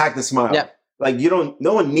attack the smile. Yeah. Like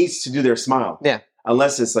no one needs to do their smile. Yeah.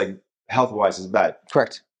 Unless it's like health-wise is bad.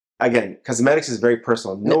 Correct. Again, cosmetics is very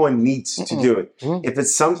personal. No one needs to do it. If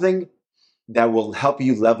it's something that will help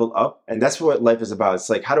you level up, and that's what life is about. It's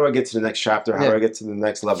like, how do I get to the next chapter? How do I get to the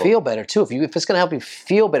next level? Feel better too. If it's going to help you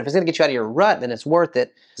feel better, if it's going to get you out of your rut, then it's worth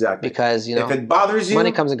it. Exactly. Because you know, if it bothers you,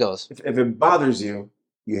 money comes and goes. If it bothers you,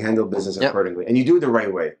 you handle business accordingly, and you do it the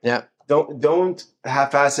right way. Yeah. Don't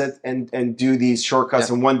half-ass it and do these shortcuts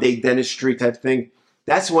and one-day dentistry type thing.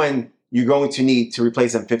 That's when you're going to need to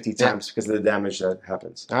replace them 50 times because of the damage that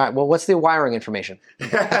happens. All right. Well, what's the wiring information? Where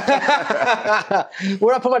do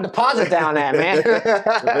I put my deposit down at, man?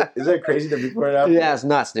 Is that crazy to be pointed out? Yeah, it's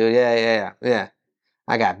nuts, dude. Yeah.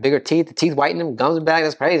 I got bigger teeth. The teeth whitening, gums are back.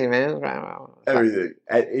 That's crazy, man. Everything.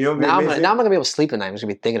 Now I'm not gonna be able to sleep at night. I'm just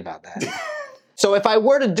gonna be thinking about that. So if I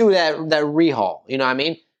were to do that rehaul, you know what I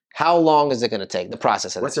mean? How long is it gonna take? The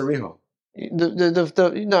process of What's a rehaul? you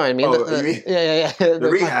know what I mean? Yeah. The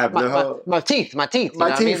rehab. My teeth. My teeth.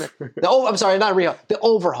 I mean? teeth. I'm sorry, not rehab. The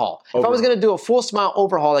overhaul. If I was going to do a full smile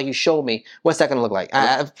overhaul like you showed me, what's that going to look like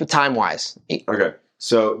time-wise? Okay.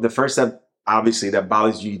 So the first step, obviously, that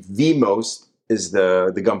bothers you the most is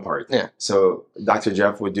the gum part. Yeah. So Dr.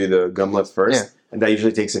 Jeff would do the gum lift first, and that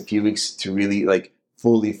usually takes a few weeks to really like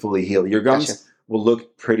fully heal. Your gums will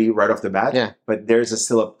look pretty right off the bat, but there's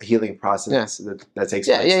still a healing process that takes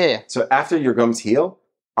place. Yeah. So after your gums heal,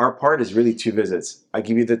 our part is really 2 visits. I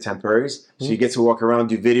give you the temporaries, so you get to walk around,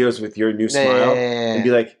 do videos with your new smile, and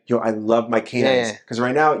be like, yo, I love my canines. Because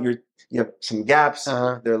right now, you have some gaps,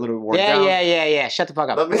 they're a little worn down. Yeah. Shut the fuck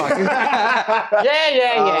up. No,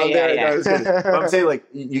 I'm saying, like,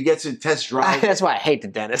 you get to test drive. That's why I hate the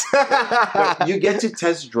dentist. You get to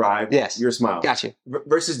test drive your smile. Got you.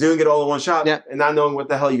 Versus doing it all in one shot and not knowing what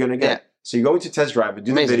the hell you're going to get. Yeah. So you're going to test drive it,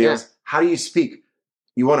 do the videos. How do you speak?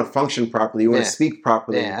 You want to function properly. You want to speak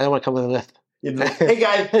properly. Yeah, I don't want to come with a lift. You'd be like, hey,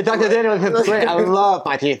 guys. Hey, Dr. Daniel, great. I love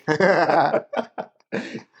my teeth.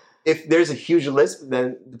 If there's a huge lisp,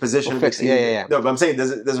 then the position We'll fix it. Yeah. No, but I'm saying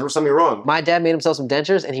there's something wrong. My dad made himself some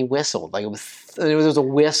dentures and he whistled. Like it was a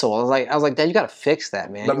whistle. I was like, Dad, you got to fix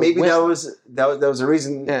that, man. But maybe that was a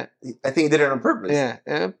reason. Yeah. I think he did it on purpose. Yeah.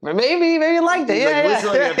 Maybe he liked it. He's like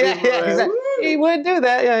whistling at people, like, Exactly. He would do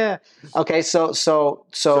that. Yeah. Okay, so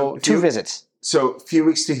 2 visits. So a few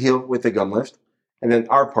weeks to heal with the gum lift, and then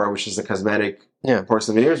our part, which is the cosmetic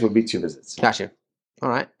porcelain veneers, would be 2 visits. Got you. All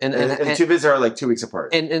right. And 2 visits are like 2 weeks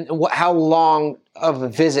apart. And how long of a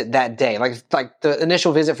visit that day? Like the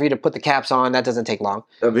initial visit for you to put the caps on, that doesn't take long.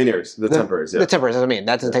 Veneers, the temporaries. The temporaries, I mean,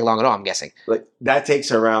 that doesn't take long at all, I'm guessing. Like that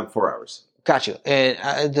takes around 4 hours. Got you.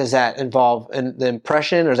 And does that involve the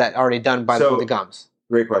impression, or is that already done by the gums?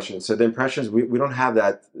 Great question. So the impressions, we don't have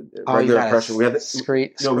that Oh, regular impression. We have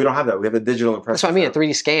No, we don't have that. We have a digital impression. That's what I mean, a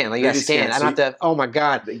 3D scan. Like you got to 3D scan. scan. I don't have to. Oh my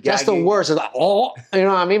god, that's the gagging. worst. It's like, oh, you know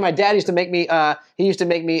what I mean? My dad used to make me. He used to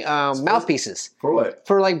make me mouthpieces For what?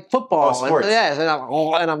 for like football. sports.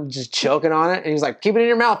 And I'm just choking on it. And he's like, keep it in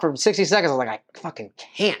your mouth for 60 seconds. I was like, I fucking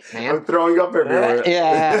can't, man. I'm throwing up everywhere.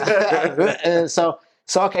 Yeah. And so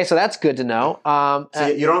okay, so that's good to know. So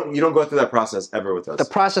you don't go through that process ever with us. The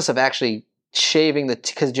process of actually shaving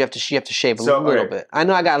because you have to shave a So, little okay. bit. I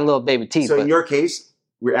know I got a little baby teeth. So but in your case,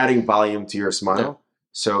 we're adding volume to your smile. Yeah.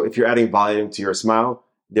 So if you're adding volume to your smile,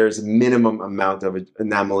 there's a minimum amount of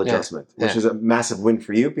enamel adjustment, which is a massive win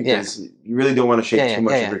for you because you really don't want to shave too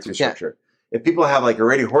much of your tooth structure. If people have like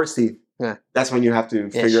already horse teeth, that's when you have to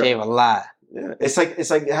figure shave a lot. Yeah, it's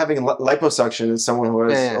like having liposuction in someone who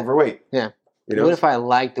has overweight. Yeah. You know? What if I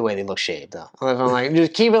like the way they look shaved though? What if I'm like,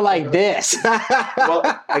 just keep it like this?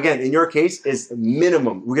 Well, again, in your case, it's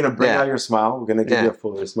minimum. We're gonna bring out your smile. We're gonna give you a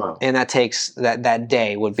fuller smile. And that takes that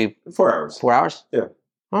day would be 4 hours. 4 hours? Yeah.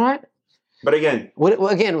 All right. But again,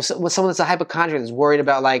 with someone that's a hypochondriac that's worried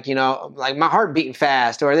about like like my heart beating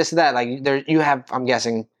fast or this or that, like you have, I'm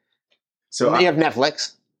guessing. So you have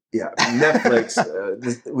Netflix. Yeah,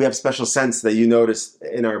 Netflix. We have special scents that you notice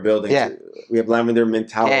in our building. Yeah. We have lavender mint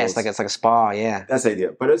towels. Yeah, it's like a spa. Yeah, that's the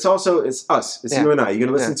idea. But it's us. It's you and I. You're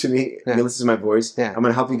gonna listen to me. You're gonna listen to my voice. Yeah. I'm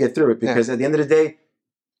gonna help you get through it because at the end of the day,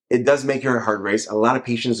 it does make your heart race. A lot of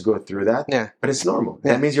patients go through that. Yeah. But it's normal.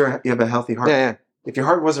 That means you have a healthy heart. Yeah. If your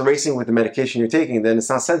heart wasn't racing with the medication you're taking, then it's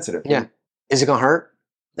not sensitive. Yeah. Is it gonna hurt?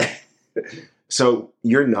 So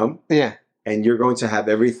you're numb. Yeah. And you're going to have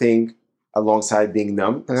everything alongside being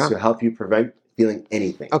numb to help you prevent feeling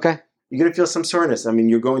anything. Okay. You're going to feel some soreness. I mean,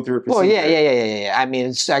 you're going through a procedure. Well, yeah. I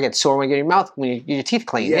mean, I get sore when you get your mouth, when your teeth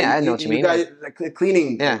clean. Yeah, I know what you mean. You got it,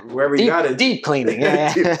 cleaning wherever you got it. Deep cleaning.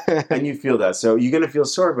 Yeah. And you feel that. So you're going to feel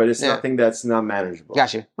sore, but it's nothing that's not manageable.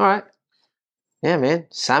 Got you. All right. Yeah, man.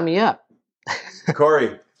 Sign me up.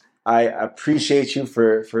 Corey, I appreciate you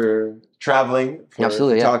for traveling, for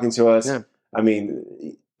talking to us. Yeah. I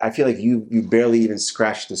mean, I feel like you barely even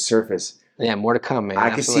scratched the surface. Yeah, more to come, man. I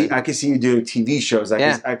can see you doing TV shows.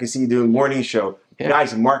 I can see you doing morning show. Yeah.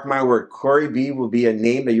 Guys, mark my word. Corey B will be a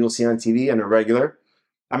name that you'll see on TV on a regular.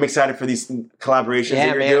 I'm excited for these collaborations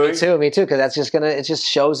that you're doing. Me too, because that's just it just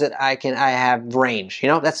shows that I have range.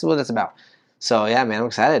 That's what it's about. So yeah, man, I'm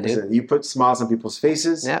excited, dude. Listen, you put smiles on people's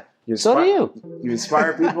faces. Yeah. So do you. You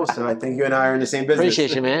inspire people, so I think you and I are in the same business.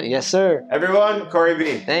 Appreciate you, man. Yes, sir. Everyone, Corey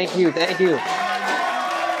B. Thank you. Here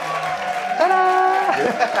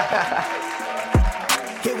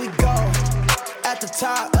we go, at the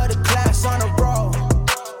top of the class on a roll,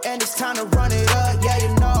 and it's time to run it up, yeah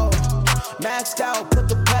you know. Maxed out, put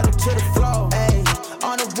the pedal to the floor, ayy,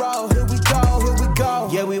 on the road, here we go.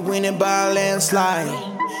 Yeah, we winning by a landslide.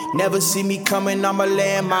 Never see me coming, I'm a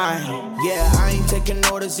landmine. Yeah, I ain't taking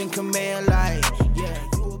orders in command like.